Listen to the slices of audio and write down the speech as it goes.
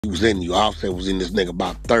he was in you. Offset was in this nigga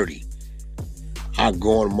about 30. I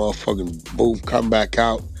go in the motherfucking booth, come back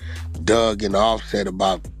out, Doug and Offset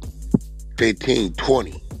about 15,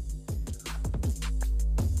 20.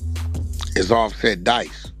 It's Offset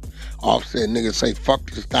dice. Offset niggas say, fuck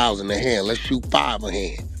this 1,000 a hand. Let's shoot 5 a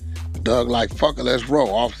hand. Doug like, fuck it, let's roll.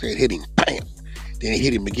 Offset hit him, bam. Then he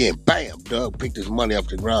hit him again, bam. Doug picked his money off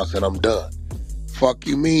the ground, said, I'm done. Fuck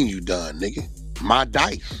you mean you done, nigga? My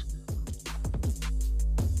dice.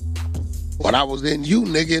 When I was in you,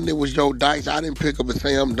 nigga, and it was your dice, I didn't pick up and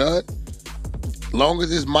say I'm done. Long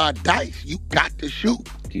as it's my dice, you got to shoot.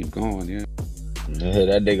 Keep going, yeah.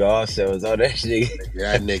 That nigga Offset was on that shit.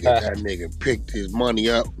 That nigga picked his money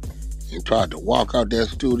up and tried to walk out that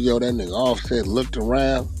studio. That nigga Offset looked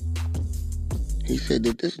around. He said,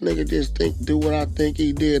 did this nigga just do what I think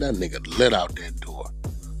he did? That nigga lit out that door.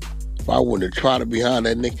 If I wouldn't have tried to behind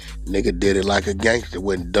that nigga did it like a gangster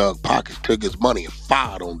when Doug Pockets took his money and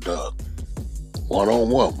fired on Doug.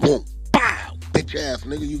 One-on-one, boom, pow. Bitch ass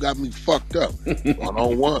nigga, you got me fucked up.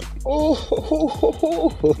 One-on-one. Oh,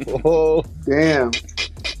 damn.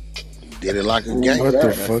 Did it like a gangster. What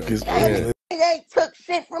the fuck is that? Nigga ain't took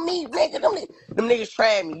shit from me, nigga. Them niggas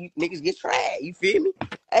tried me. You niggas get tried. You feel me?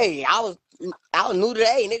 Hey, I was new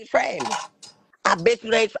today. Nigga tried me. I bet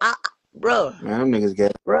you they bruh. Man, them niggas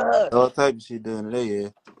got all type of shit done today, yeah.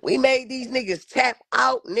 We made these niggas tap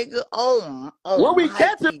out, nigga, on where we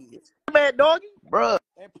catch him, man, doggy? Bruh,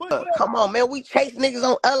 come on, man. We chase niggas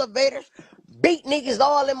on elevators, beat niggas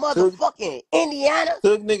all in motherfucking Indiana.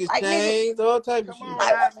 Took niggas like, chains, all type of shit.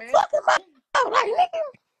 Like, what the fuck am I?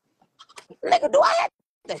 Like, nigga, do I have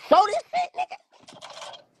to show this shit,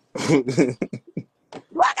 nigga?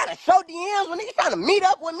 Do I gotta show DMs when niggas trying to meet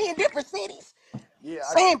up with me in different cities? Yeah,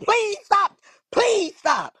 saying, please stop. Please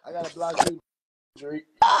stop. I gotta block you, Drake.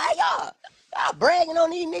 Y'all bragging on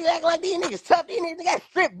these niggas, acting like these niggas tough. These niggas got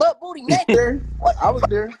strip butt booty naked. I was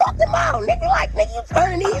there. Fuck them out, nigga. Like, nigga, you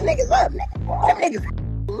turning these niggas up, nigga. Them niggas,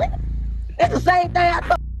 nigga. That's the same thing I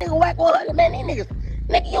told nigga wack100, man. These niggas,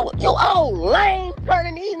 nigga, you old lame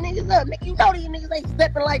turning these niggas up. Nigga, you know these niggas ain't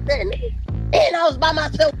stepping like that, nigga. And I was by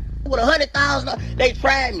myself with $100,000. They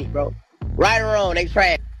tried me, bro. Right or wrong, they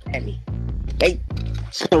tried me. They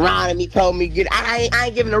surrounded me, told me get. I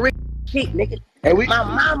ain't giving a real shit, nigga. Hey, my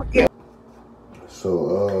mama get.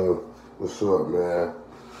 So, what's up, man?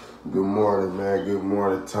 Good morning, man. Good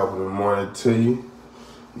morning. Top of the morning to you.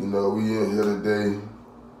 You know, we in here today.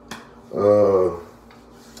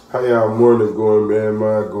 How y'all morning going, man?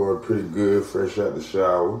 Mine going pretty good, fresh out the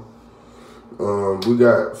shower. We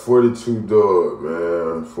got 42 Dub,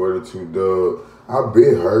 man. 42 Dub. I've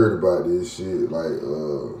been heard about this shit like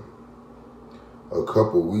a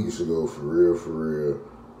couple weeks ago, for real.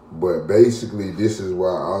 But basically, this is why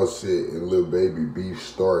Offset and LIL Baby beef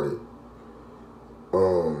started.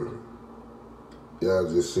 Y'all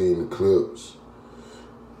just seen the clips.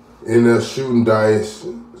 In that shooting dice,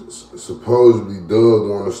 supposedly Doug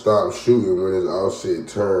want to stop shooting when it's Offset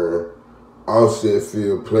turn. Offset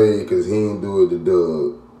feel played because he ain't do it to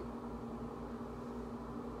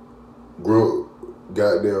Doug.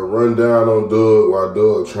 Goddamn run down on Doug while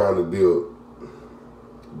Doug trying to deal.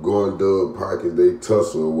 Go in Doug pockets, they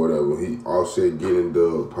tussle or whatever. Offset get in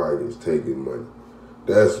Doug pockets, taking money.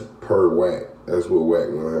 That's per whack. That's what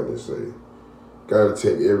wack100 say. Gotta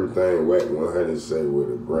take everything wack100 say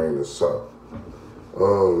with a grain of salt.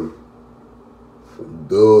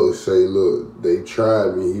 Doug say, look, they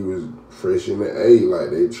tried me. He was fresh in the A, like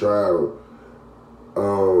they tried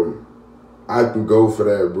him. I can go for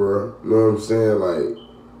that, bro. You know what I'm saying? Like,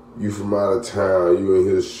 you from out of town, you in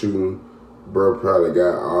here shooting. Bro probably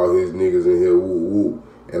got all his niggas in here, woo.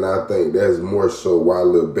 And I think that's more so why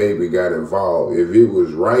LIL Baby got involved. If it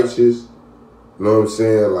was righteous, you know what I'm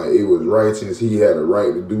saying? Like, it was righteous, he had a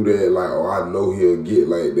right to do that. Like, oh, I know he'll get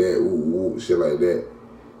like that, woo, shit like that.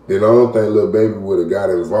 Then I don't think LIL Baby would have got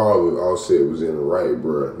involved if Offset was in the right,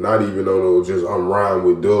 bro. Not even on no just I'm riding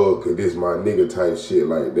with Doug because this my nigga type shit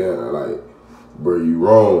like that. Like, bro, you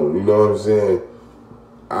wrong. You know what I'm saying?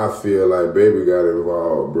 I feel like Baby got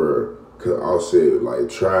involved, bro. Cause Offset like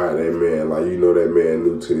tried that man. Like, you know that man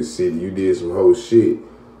new to the city. You did some whole shit.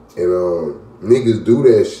 And niggas do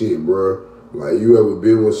that shit, bro. Like, you ever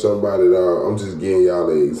been with somebody that, I'm just giving y'all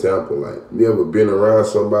an example. Like, you ever been around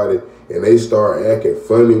somebody and they start acting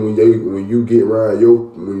funny when you get around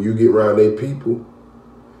their people?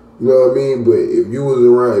 You know what I mean? But if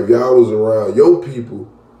y'all was around your people,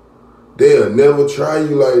 they'll never try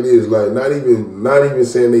you like this. Like, not even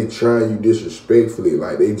saying they trying you disrespectfully.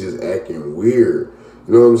 Like, they just acting weird.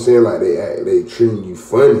 You know what I'm saying? Like, they treating you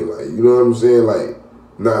funny. Like, you know what I'm saying? Like,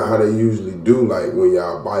 not how they usually do, like when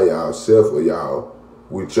y'all by yourself or y'all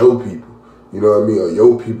with your people. You know what I mean? Or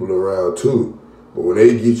your people around too. But when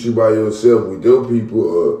they get you by yourself with your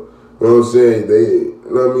people, you know what I'm saying? You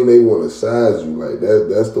know what I mean? They want to size you like that.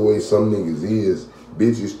 That's the way some niggas is.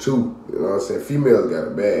 Bitches too. You know what I'm saying? Females got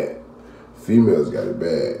it bad. Females got it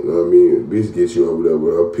bad. You know what I mean? A bitch gets you over there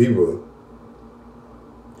with her people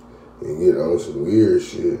and get on some weird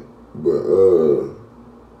shit. But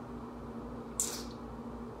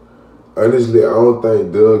honestly, I don't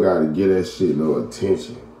think Doug gotta get that shit no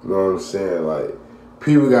attention. You know what I'm saying? Like,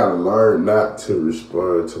 people gotta learn not to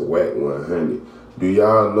respond to wack100. Do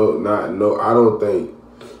y'all not know? I don't think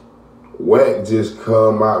Wack just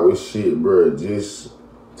come out with shit, bro, just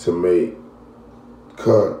to make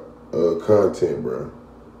content, bro.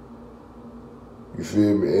 You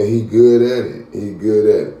feel me? And he good at it. He good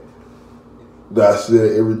at it. I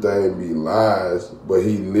said everything be lies, but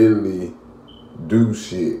he literally do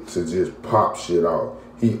shit to just pop shit off.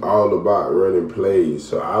 He all about running plays,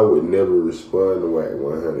 so I would never respond to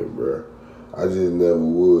wack100, bro. I just never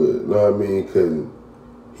would. You know what I mean? Because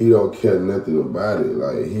he don't care nothing about it.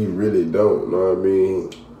 Like, he really don't, you know what I mean?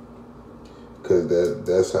 Because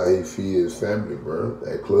that's how he feed his family, bro.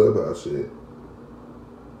 That clubhouse shit.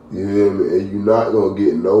 You hear me? And you're not going to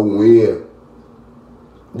get no win.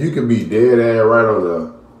 You could be dead ass right on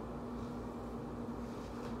the...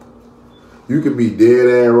 You could be dead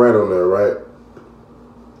ass right on there, right?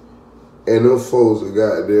 And them folks are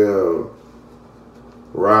goddamn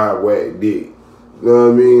ride wack dick. You know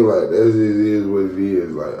what I mean? Like, that just is what it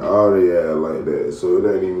is. Like, all they act like that. So it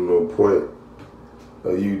ain't even no point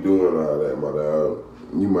of you doing all that, my dog.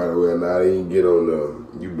 You might as well not even get on them.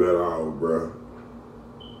 You better off, bro.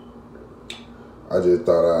 I just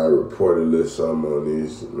thought I'd report a little something on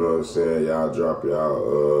this. You know what I'm saying? Y'all drop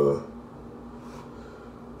y'all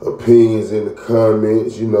opinions in the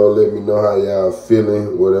comments. You know, let me know how y'all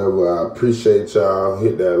feeling, whatever. I appreciate y'all.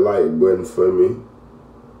 Hit that like button for me.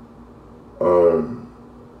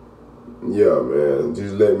 Yeah, man,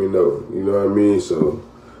 just let me know. You know what I mean? So,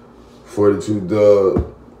 42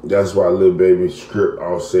 Dub, that's why LIL Baby script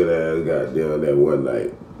offset ass got down that one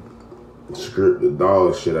night. Script the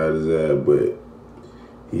dog shit out of his ass, but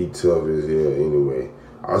he tough as hell anyway.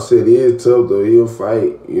 I said he is tough though, he'll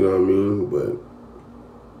fight, you know what I mean?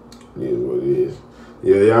 But it is what it is.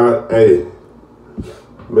 Yeah, y'all, hey,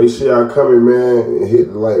 make sure y'all coming, man, and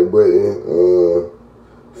hit the like button.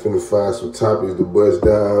 Finna find some topics to bust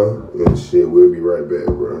down and shit. We'll be right back,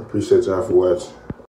 bro. Appreciate y'all for watching.